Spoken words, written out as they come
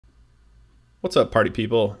What's up, party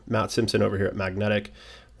people? Matt Simpson over here at Magnetic.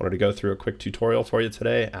 Wanted to go through a quick tutorial for you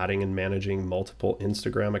today, adding and managing multiple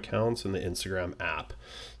Instagram accounts in the Instagram app.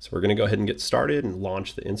 So we're going to go ahead and get started and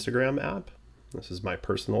launch the Instagram app. This is my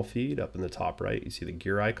personal feed. Up in the top right, you see the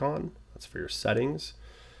gear icon. That's for your settings.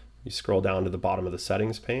 You scroll down to the bottom of the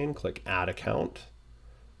settings pane, click Add Account.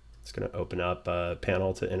 It's going to open up a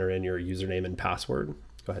panel to enter in your username and password.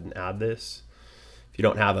 Go ahead and add this. If you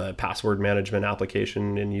don't have a password management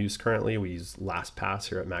application in use currently, we use LastPass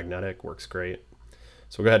here at Magnetic. Works great.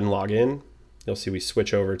 So we'll go ahead and log in. You'll see we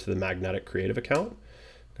switch over to the Magnetic Creative account.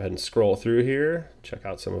 Go ahead and scroll through here, check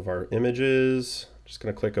out some of our images. Just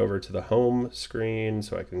going to click over to the home screen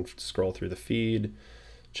so I can scroll through the feed,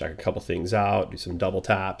 check a couple things out, do some double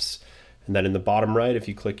taps. And then in the bottom right, if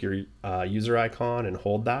you click your user icon and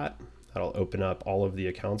hold that, that'll open up all of the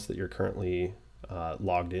accounts that you're currently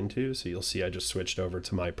logged into. So you'll see I just switched over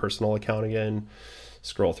to my personal account again.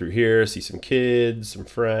 Scroll through here, see some kids, some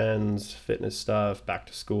friends, fitness stuff, back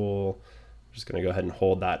to school. I'm just going to go ahead and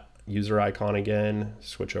hold that user icon again,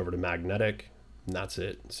 switch over to Magnetic, and that's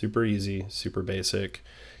it. Super easy, super basic.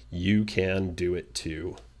 You can do it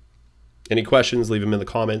too. Any questions, leave them in the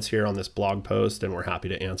comments here on this blog post, and we're happy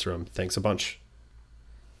to answer them. Thanks a bunch.